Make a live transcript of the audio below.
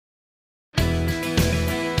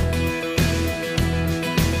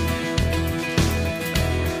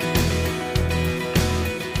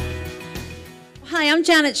I'm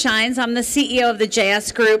Janet Schijns. I'm the CEO of the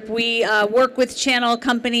JS Group. We work with channel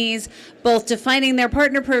companies, both defining their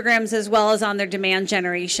partner programs as well as on their demand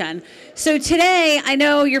generation. So today, I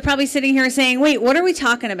know you're probably sitting here saying, wait, what are we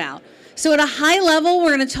talking about? So at a high level,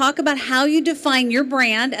 we're going to talk about how you define your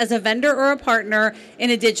brand as a vendor or a partner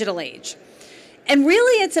in a digital age. And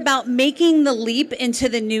really, it's about making the leap into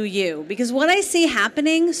the new you. Because what I see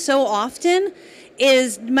happening so often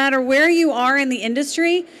is no matter where you are in the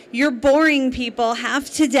industry, you're boring people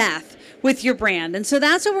half to death with your brand. And so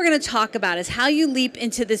that's what we're going to talk about, is how you leap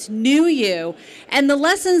into this new you and the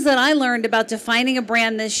lessons that I learned about defining a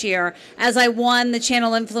brand this year as I won the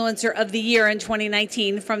Channel Influencer of the Year in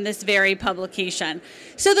 2019 from this very publication.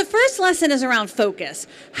 So the first lesson is around focus.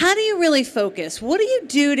 How do you really focus? What do you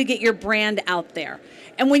do to get your brand out there?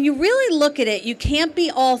 And when you really look at it, you can't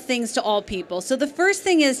be all things to all people. So the first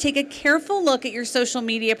thing is take a careful look at your social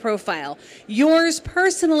media profile, yours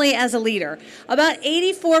personally as a leader. About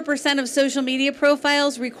 84% of social media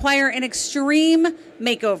profiles require an extreme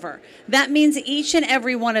makeover. That means each and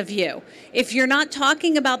every one of you. If you're not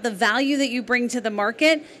talking about the value that you bring to the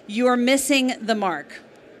market, you're missing the mark.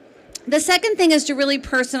 The second thing is to really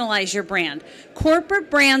personalize your brand.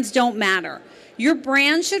 Corporate brands don't matter. Your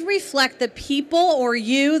brand should reflect the people or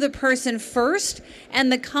you, the person, first,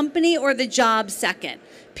 and the company or the job second.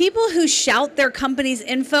 People who shout their company's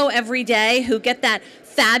info every day, who get that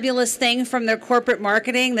fabulous thing from their corporate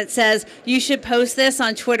marketing that says you should post this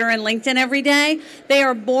on Twitter and LinkedIn every day, they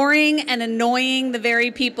are boring and annoying the very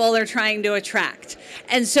people they're trying to attract.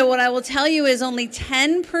 And so what I will tell you is only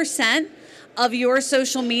 10% of your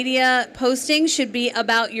social media posting should be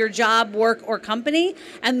about your job, work, or company,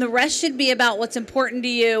 and the rest should be about what's important to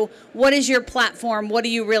you, what is your platform, what do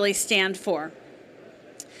you really stand for.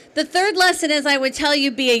 The third lesson is I would tell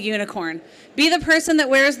you, be a unicorn. Be the person that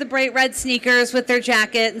wears the bright red sneakers with their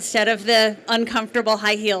jacket instead of the uncomfortable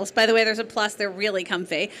high heels. By the way, there's a plus, they're really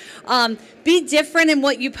comfy. Be different in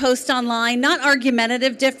what you post online, not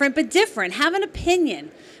argumentative different, but different. Have an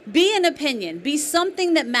opinion. Be an opinion. Be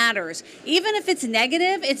something that matters. Even if it's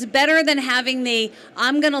negative, it's better than having the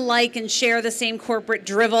I'm going to like and share the same corporate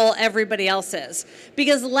drivel everybody else is.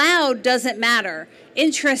 Because loud doesn't matter.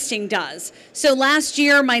 Interesting does. So last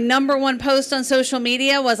year, my #1 post on social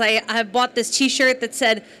media was I bought this t-shirt that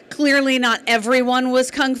said, clearly not everyone was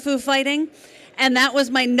kung fu fighting. And that was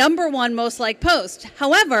my #1 most liked post.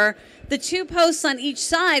 However, the 2 posts on each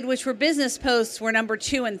side, which were business posts, were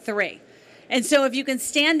 #2 and 3. And so if you can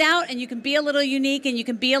stand out and you can be a little unique and you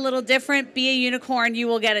can be a little different, be a unicorn, you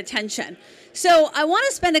will get attention. So I want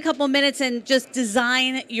to spend a couple minutes and just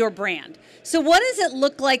design your brand. So what does it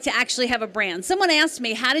look like to actually have a brand? Someone asked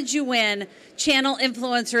me, how did you win Channel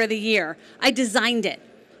Influencer of the Year? I designed it.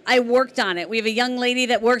 I worked on it. We have a young lady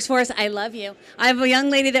that works for us. I love you. I have a young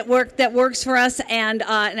lady that works for us, and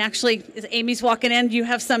actually, Amy's walking in. You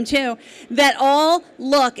have some too. That all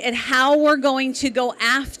look at how we're going to go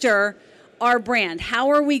after our brand. How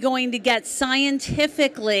are we going to get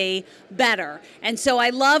scientifically better? And so I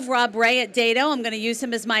love Rob Ray at Dato. I'm going to use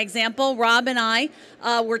him as my example. Rob and I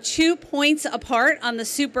were 2 points apart on the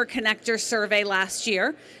Super Connector survey last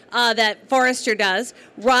year that Forrester does.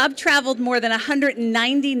 Rob traveled more than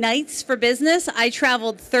 190 nights for business. I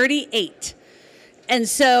traveled 38. And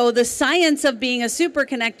so the science of being a super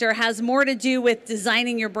connector has more to do with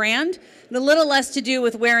designing your brand and a little less to do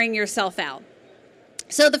with wearing yourself out.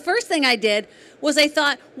 So the first thing I did was I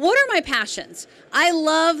thought, what are my passions? I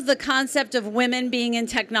love the concept of women being in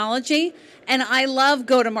technology, and I love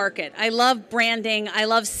go-to-market. I love branding. I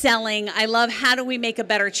love selling. I love how do we make a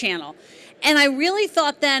better channel. And I really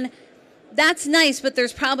thought then, that's nice, but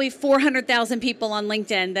there's probably 400,000 people on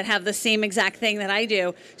LinkedIn that have the same exact thing that I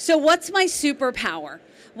do. So what's my superpower?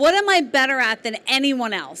 What am I better at than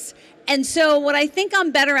anyone else? And so what I think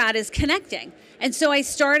I'm better at is connecting. And so I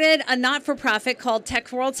started a not-for-profit called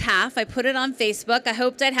Tech World's Half. I put it on Facebook. I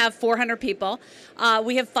hoped I'd have 400 people.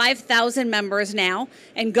 We have 5,000 members now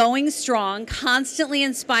and going strong, constantly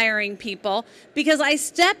inspiring people, because I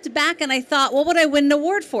stepped back and I thought, what would I win an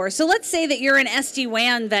award for? So let's say that you're an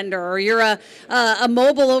SD-WAN vendor or you're a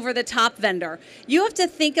mobile over-the-top vendor. You have to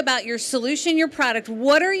think about your solution, your product.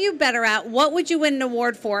 What are you better at? What would you win an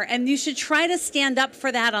award for? And you should try to stand up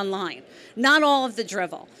for that online, not all of the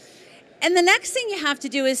drivel. And the next thing you have to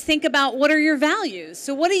do is think about what are your values.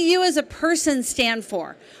 So what do you as a person stand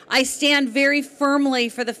for? I stand very firmly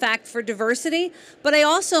for the fact for diversity, but I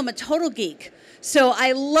also am a total geek. So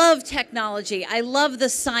I love technology. I love the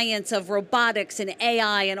science of robotics and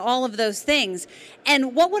AI and all of those things.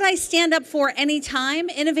 And what would I stand up for anytime?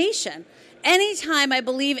 Innovation. Anytime I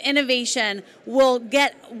believe innovation will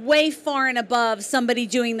get way far and above somebody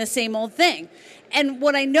doing the same old thing. And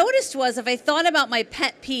what I noticed was if I thought about my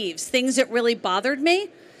pet peeves, things that really bothered me,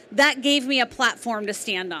 that gave me a platform to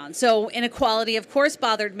stand on. So inequality, of course,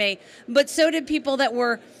 bothered me, but so did people that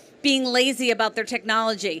were being lazy about their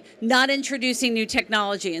technology, not introducing new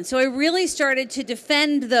technology. And so I really started to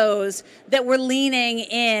defend those that were leaning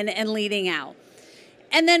in and leading out.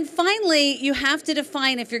 And then finally, you have to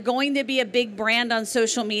define, if you're going to be a big brand on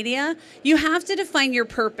social media, you have to define your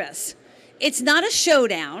purpose. It's not a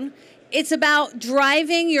showdown. It's about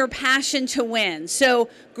driving your passion to win. So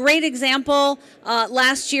great example,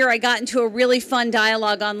 last year I got into a really fun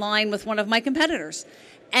dialogue online with one of my competitors.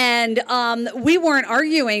 And we weren't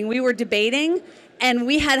arguing, we were debating, and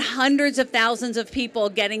we had hundreds of thousands of people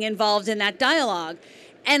getting involved in that dialogue.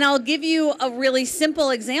 And I'll give you a really simple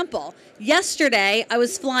example. Yesterday, I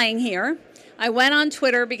was flying here. I went on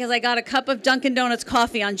Twitter because I got a cup of Dunkin' Donuts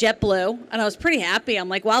coffee on JetBlue, and I was pretty happy. I'm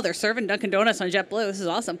like, wow, they're serving Dunkin' Donuts on JetBlue. This is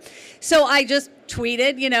awesome. So I just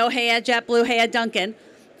tweeted, you know, hey at JetBlue, hey at Dunkin'.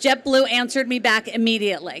 JetBlue answered me back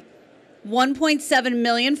immediately. 1.7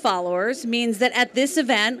 million followers means that at this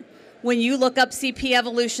event, when you look up CP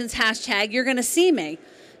Evolution's hashtag, you're going to see me.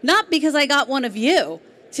 Not because I got one of you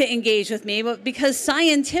to engage with me, but because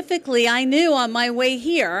scientifically I knew on my way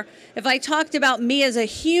here, if I talked about me as a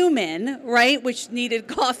human, right, which needed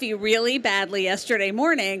coffee really badly yesterday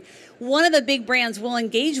morning, one of the big brands will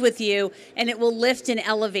engage with you and it will lift and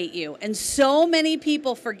elevate you. And so many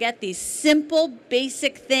people forget these simple,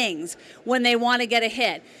 basic things when they want to get a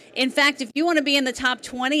hit. In fact, if you want to be in the top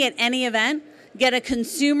 20 at any event, get a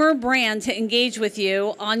consumer brand to engage with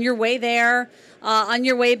you on your way there, on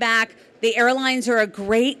your way back. The airlines are a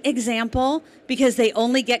great example because they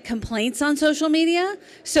only get complaints on social media.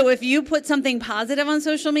 So if you put something positive on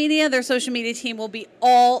social media, their social media team will be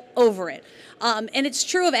all over it. And it's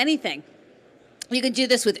true of anything. You can do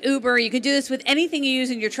this with Uber. You can do this with anything you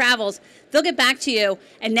use in your travels. They'll get back to you,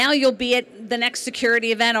 and now you'll be at the next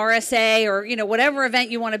security event, RSA, or whatever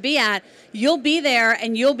event you want to be at. You'll be there,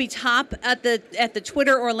 and you'll be top at the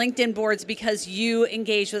Twitter or LinkedIn boards because you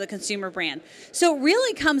engage with a consumer brand. So it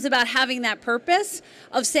really comes about having that purpose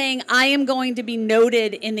of saying, I am going to be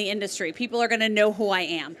noted in the industry. People are going to know who I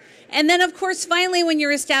am. And then, of course, finally, when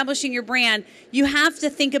you're establishing your brand, you have to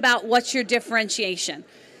think about what's your differentiation.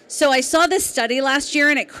 So I saw this study last year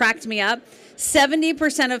and it cracked me up.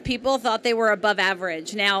 70% of people thought they were above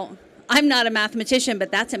average. Now, I'm not a mathematician,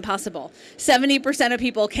 but that's impossible. 70% of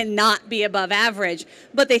people cannot be above average,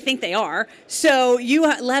 but they think they are. So you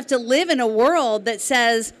have to live in a world that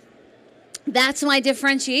says, that's my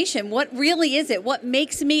differentiation. What really is it? What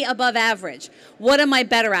makes me above average? What am I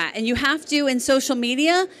better at? And you have to, in social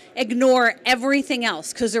media, ignore everything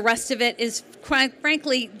else because the rest of it is,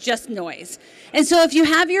 frankly, just noise. And so if you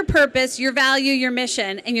have your purpose, your value, your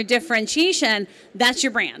mission, and your differentiation, that's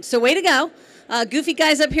your brand. So way to go. Goofy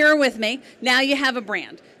guys up here are with me. Now you have a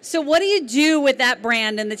brand. So what do you do with that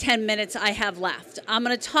brand in the 10 minutes I have left? I'm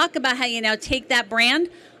going to talk about how you now take that brand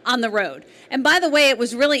on the road. And by the way, it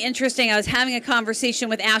was really interesting. I was having a conversation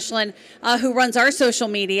with Ashlyn, who runs our social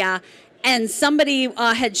media, and somebody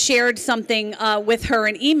had shared something with her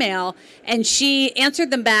in email, and she answered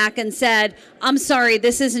them back and said, I'm sorry,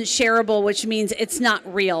 this isn't shareable, which means it's not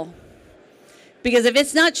real. Because if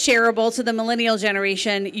it's not shareable to the millennial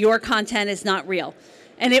generation, your content is not real.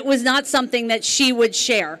 And it was not something that she would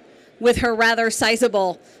share with her rather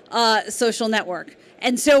sizable social network.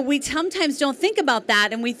 And so we sometimes don't think about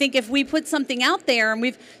that, and we think if we put something out there,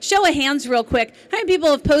 and show of hands real quick, how many people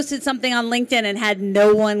have posted something on LinkedIn and had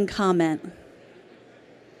no one comment?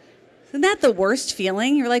 Isn't that the worst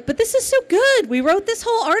feeling? You're like, but this is so good. We wrote this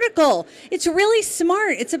whole article. It's really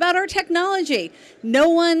smart. It's about our technology. No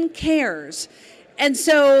one cares. And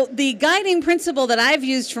so the guiding principle that I've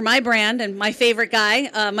used for my brand, and my favorite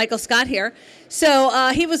guy, Michael Scott here,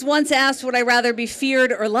 so he was once asked, would I rather be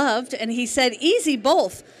feared or loved? And he said, easy,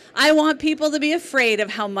 both. I want people to be afraid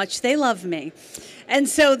of how much they love me. And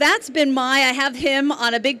so that's been I have him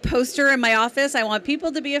on a big poster in my office. I want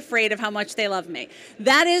people to be afraid of how much they love me.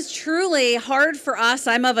 That is truly hard for us.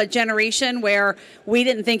 I'm of a generation where we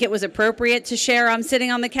didn't think it was appropriate to share. I'm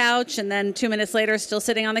sitting on the couch, and then 2 minutes later, still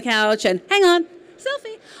sitting on the couch, and hang on,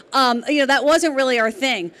 selfie. That wasn't really our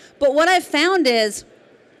thing. But what I've found is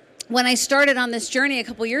when I started on this journey a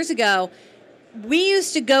couple years ago, we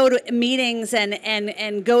used to go to meetings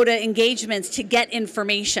and go to engagements to get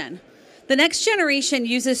information. The next generation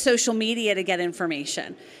uses social media to get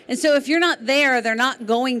information. And so if you're not there, they're not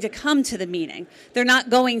going to come to the meeting. They're not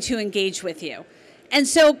going to engage with you. And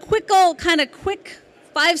so quick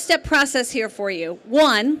 5-step process here for you.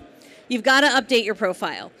 1, you've got to update your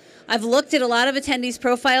profile. I've looked at a lot of attendees'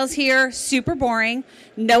 profiles here, super boring,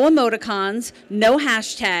 no emoticons, no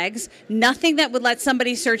hashtags, nothing that would let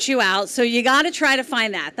somebody search you out. So you got to try to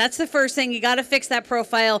find that. That's the first thing. You got to fix that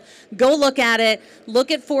profile. Go look at it.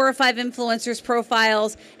 Look at 4 or 5 influencers'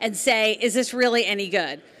 profiles and say, is this really any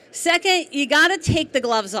good? Second, you got to take the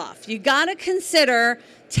gloves off. You got to consider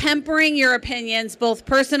tempering your opinions, both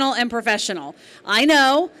personal and professional. I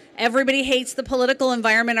know everybody hates the political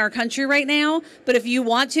environment in our country right now, but if you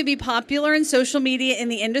want to be popular in social media in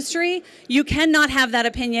the industry, you cannot have that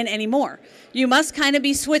opinion anymore. You must kind of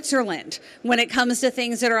be Switzerland when it comes to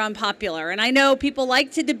things that are unpopular. And I know people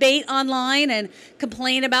like to debate online and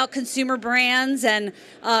complain about consumer brands and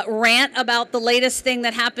rant about the latest thing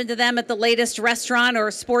that happened to them at the latest restaurant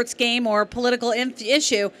or sports game or political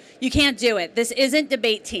issue. You can't do it. This isn't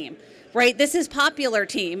debate team, right? This is popular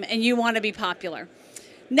team, and you want to be popular.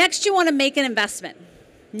 Next, you want to make an investment.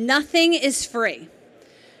 Nothing is free.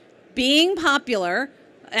 Being popular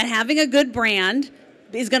and having a good brand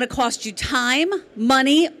is going to cost you time,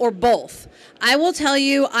 money, or both. I will tell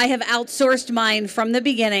you, I have outsourced mine from the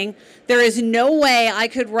beginning. There is no way I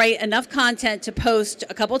could write enough content to post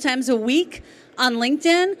a couple times a week on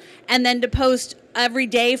LinkedIn and then to post every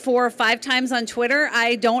day 4 or 5 times on Twitter.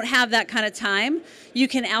 I don't have that kind of time. You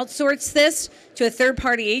can outsource this to a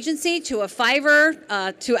third-party agency, to a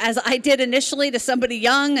Fiverr, to, as I did initially, to somebody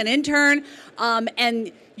young, an intern,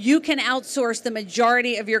 and you can outsource the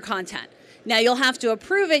majority of your content. Now, you'll have to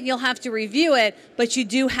approve it, you'll have to review it, but you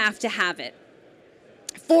do have to have it.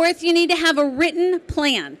 Fourth, you need to have a written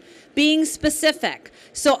plan, being specific.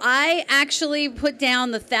 So I actually put down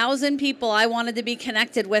the 1,000 people I wanted to be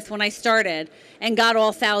connected with when I started and got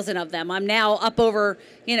all 1,000 of them. I'm now up over,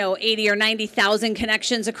 80 or 90,000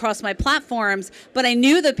 connections across my platforms, but I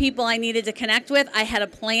knew the people I needed to connect with. I had a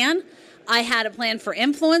plan. I had a plan for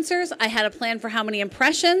influencers. I had a plan for how many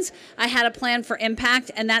impressions. I had a plan for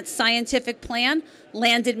impact, and that scientific plan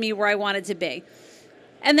landed me where I wanted to be.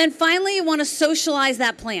 And then finally, you want to socialize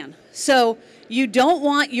that plan. So you don't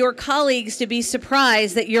want your colleagues to be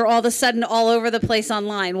surprised that you're all of a sudden all over the place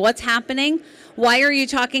online. What's happening? Why are you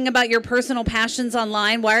talking about your personal passions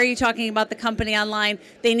online? Why are you talking about the company online?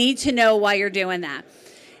 They need to know why you're doing that.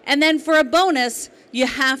 And then for a bonus, you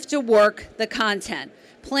have to work the content.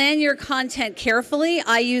 Plan your content carefully.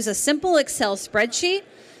 I use a simple Excel spreadsheet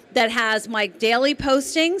that has my daily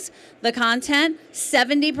postings, the content.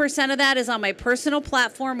 70% of that is on my personal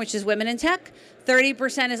platform, which is Women in Tech.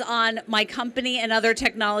 30% is on my company and other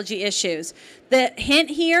technology issues. The hint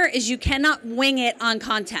here is you cannot wing it on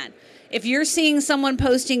content. If you're seeing someone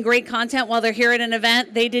posting great content while they're here at an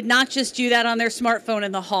event, they did not just do that on their smartphone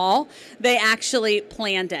in the hall. They actually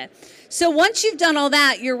planned it. So once you've done all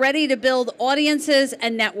that, you're ready to build audiences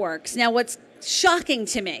and networks. Now, what's shocking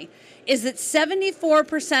to me is that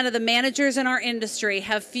 74% of the managers in our industry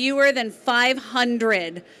have fewer than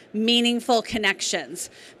 500 meaningful connections.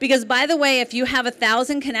 Because, by the way, if you have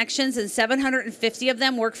 1,000 connections and 750 of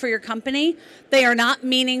them work for your company, they are not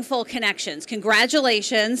meaningful connections.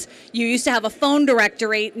 Congratulations. You used to have a phone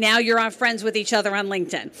directory. Now you're on friends with each other on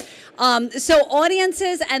LinkedIn. So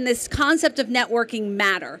audiences and this concept of networking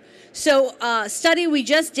matter. So study we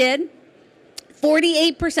just did,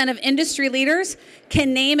 48% of industry leaders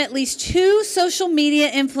can name at least 2 social media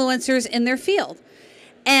influencers in their field.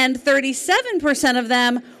 And 37% of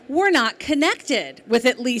them were not connected with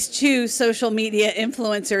at least 2 social media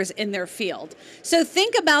influencers in their field. So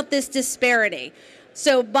think about this disparity.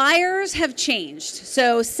 So buyers have changed.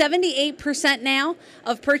 So 78% now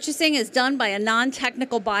of purchasing is done by a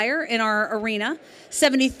non-technical buyer in our arena.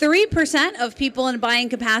 73% of people in buying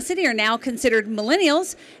capacity are now considered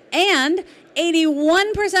millennials, and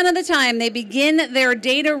 81% of the time they begin their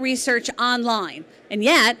data research online. And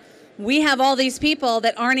yet, we have all these people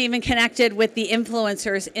that aren't even connected with the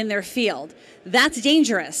influencers in their field. That's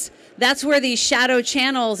dangerous. That's where these shadow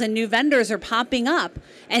channels and new vendors are popping up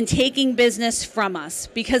and taking business from us.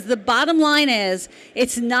 Because the bottom line is,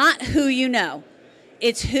 it's not who you know,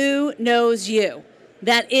 it's who knows you.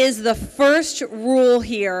 That is the first rule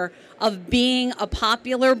here of being a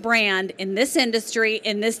popular brand in this industry,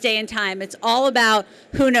 in this day and time. It's all about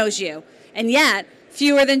who knows you. And yet,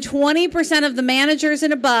 fewer than 20% of the managers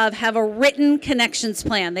and above have a written connections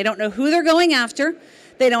plan. They don't know who they're going after.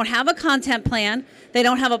 They don't have a content plan. They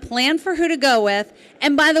don't have a plan for who to go with.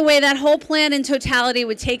 And by the way, that whole plan in totality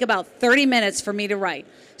would take about 30 minutes for me to write.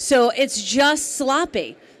 So it's just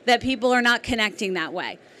sloppy that people are not connecting that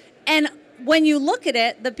way. And when you look at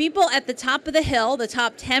it, the people at the top of the hill, the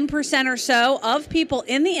top 10% or so of people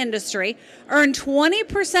in the industry, earn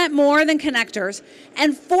 20% more than connectors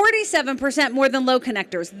and 47% more than low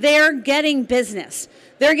connectors. They're getting business.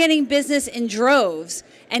 They're getting business in droves.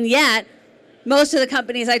 And yet, most of the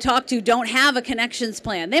companies I talk to don't have a connections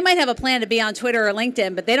plan. They might have a plan to be on Twitter or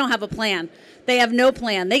LinkedIn, but they don't have a plan. They have no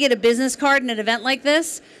plan. They get a business card in an event like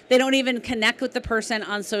this. They don't even connect with the person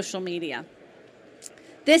on social media.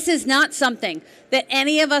 This is not something that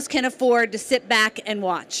any of us can afford to sit back and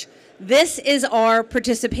watch. This is our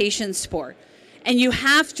participation sport. And you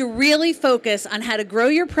have to really focus on how to grow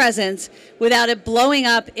your presence without it blowing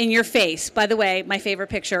up in your face. By the way, my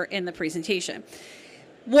favorite picture in the presentation.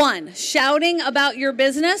 One, shouting about your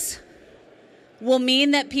business will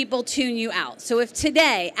mean that people tune you out. So if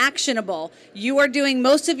today, actionable, you are doing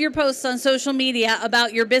most of your posts on social media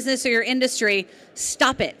about your business or your industry,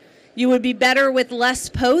 stop it. You would be better with less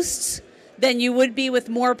posts than you would be with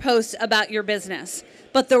more posts about your business.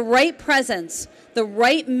 But the right presence, the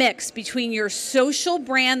right mix between your social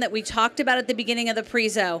brand that we talked about at the beginning of the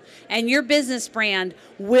prezo and your business brand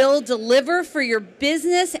will deliver for your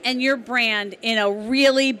business and your brand in a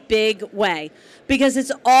really big way. Because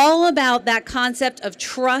it's all about that concept of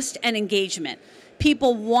trust and engagement.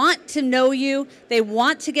 People want to know you, they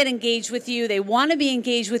want to get engaged with you, they want to be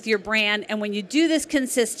engaged with your brand, and when you do this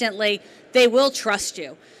consistently, they will trust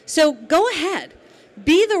you. So go ahead,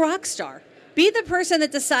 be the rock star. Be the person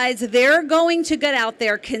that decides they're going to get out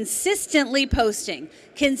there consistently posting,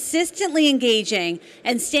 consistently engaging,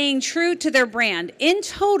 and staying true to their brand. In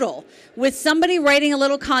total, with somebody writing a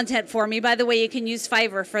little content for me, by the way, you can use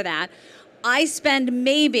Fiverr for that, I spend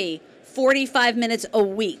maybe 45 minutes a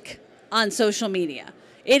week on social media.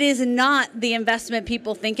 It is not the investment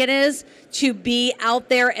people think it is to be out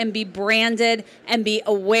there and be branded and be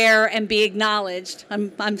aware and be acknowledged.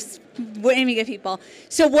 I'm aiming at people.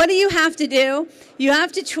 So what do you have to do? You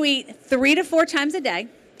have to tweet 3 to 4 times a day,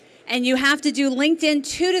 and you have to do LinkedIn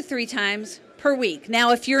 2 to 3 times per week.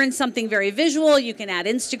 Now, if you're in something very visual, you can add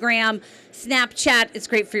Instagram, Snapchat. It's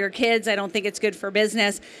great for your kids. I don't think it's good for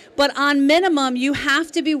business. But on minimum, you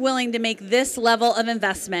have to be willing to make this level of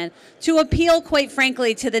investment to appeal, quite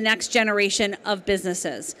frankly, to the next generation of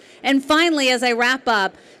businesses. And finally, as I wrap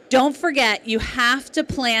up, don't forget you have to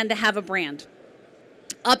plan to have a brand.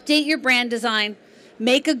 Update your brand design.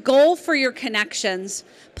 Make a goal for your connections.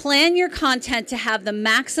 Plan your content to have the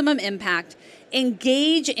maximum impact.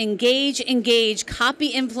 Engage,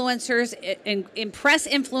 copy influencers, impress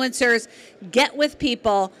influencers, get with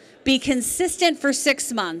people, be consistent for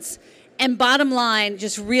 6 months, and bottom line,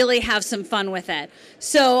 just really have some fun with it.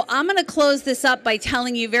 So I'm going to close this up by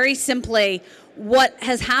telling you very simply what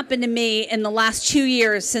has happened to me in the last 2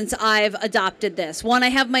 years since I've adopted this. One, I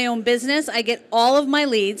have my own business. I get all of my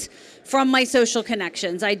leads from my social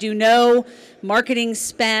connections. I do no marketing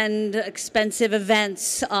spend, expensive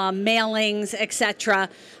events, mailings, etc.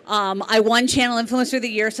 I won Channel Influencer of the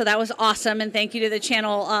Year, so that was awesome, and thank you to the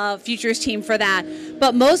Channel Futures team for that.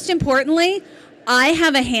 But most importantly, I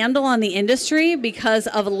have a handle on the industry because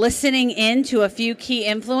of listening in to a few key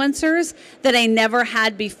influencers that I never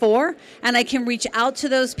had before, and I can reach out to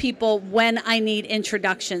those people when I need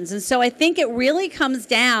introductions. And so I think it really comes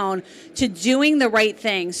down to doing the right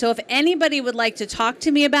thing. So if anybody would like to talk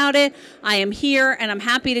to me about it, I am here and I'm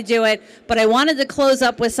happy to do it. But I wanted to close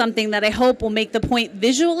up with something that I hope will make the point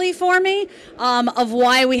visually for me of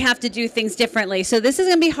why we have to do things differently. So this is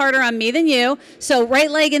going to be harder on me than you. So right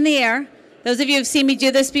leg in the air. Those of you who have seen me do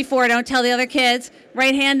this before, don't tell the other kids.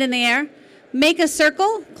 Right hand in the air. Make a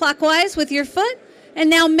circle clockwise with your foot. And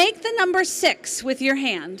now make the number 6 with your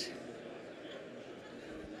hand.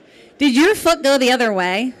 Did your foot go the other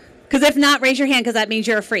way? Because if not, raise your hand because that means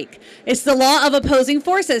you're a freak. It's the law of opposing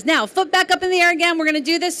forces. Now, foot back up in the air again. We're going to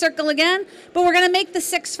do this circle again, but we're going to make the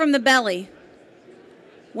 6 from the belly.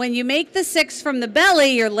 When you make the 6 from the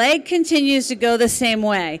belly, your leg continues to go the same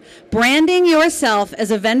way. Branding yourself as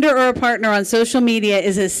a vendor or a partner on social media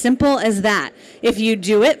is as simple as that. If you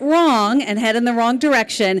do it wrong and head in the wrong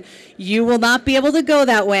direction, you will not be able to go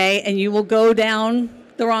that way and you will go down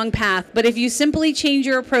the wrong path. But if you simply change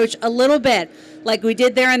your approach a little bit, like we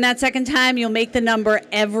did there in that second time, you'll make the number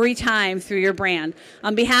every time through your brand.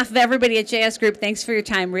 On behalf of everybody at JS Group, thanks for your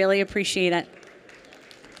time. Really appreciate it.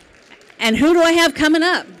 And who do I have coming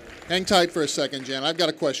up? Hang tight for a second, Jen. I've got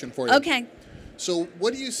a question for you. Okay. So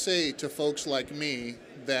what do you say to folks like me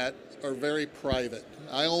that are very private?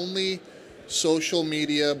 I only social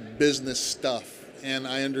media business stuff. And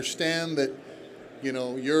I understand that, you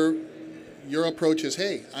know, your approach is,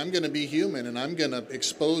 hey, I'm going to be human and I'm going to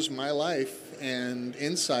expose my life and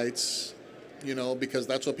insights you know, because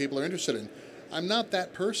that's what people are interested in. I'm not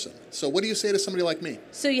that person. So what do you say to somebody like me?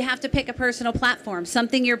 So you have to pick a personal platform,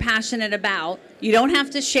 something you're passionate about. You don't have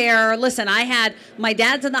to share, listen, I had my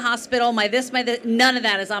dad's in the hospital, my this, none of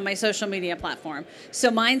that is on my social media platform. So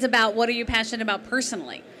mine's about what are you passionate about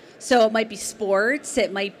personally? So it might be sports,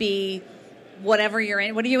 it might be whatever you're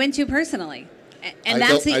in. What are you into personally? And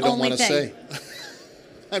that's the only thing. I don't want to say.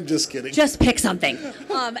 I'm just kidding. Just pick something.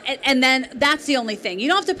 And then that's the only thing. You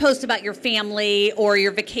don't have to post about your family or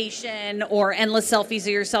your vacation or endless selfies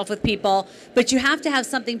of yourself with people, but you have to have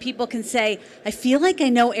something people can say, I feel like I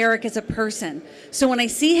know Eric as a person. So when I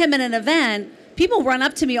see him in an event, people run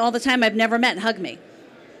up to me all the time I've never met and hug me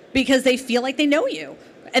because they feel like they know you.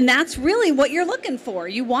 And that's really what you're looking for.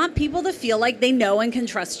 You want people to feel like they know and can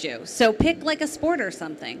trust you. So pick like a sport or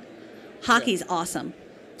something. Hockey's awesome.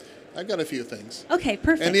 I've got a few things. Okay,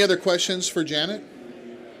 perfect. Any other questions for Janet?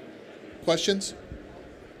 Questions?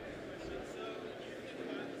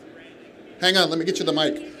 Hang on, let me get you the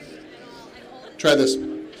mic. Try this.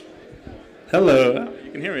 Hello.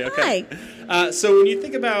 You can hear me, okay. Hi. So when you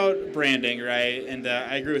think about branding, right, and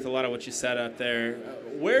I agree with a lot of what you said up there,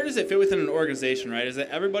 where does it fit within an organization, right? Is it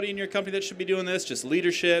everybody in your company that should be doing this, just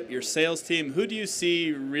leadership, your sales team? Who do you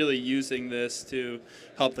see really using this to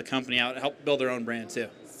help the company out, help build their own brand too?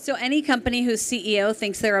 So any company whose CEO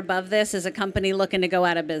thinks they're above this is a company looking to go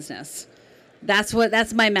out of business. That's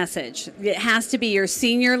my message. It has to be your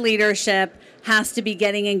senior leadership has to be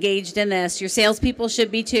getting engaged in this. Your salespeople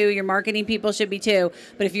should be too. Your marketing people should be too.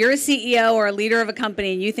 But if you're a CEO or a leader of a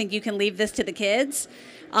company and you think you can leave this to the kids,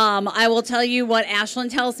 I will tell you what Ashlyn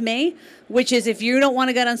tells me, which is if you don't want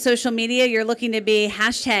to get on social media, you're looking to be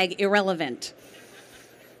 #irrelevant.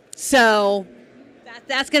 So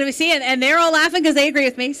that's going to be seen. And they're all laughing because they agree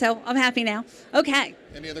with me. So I'm happy now. Okay.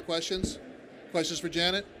 Any other questions? Questions for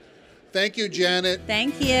Janet? Thank you, Janet.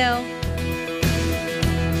 Thank you.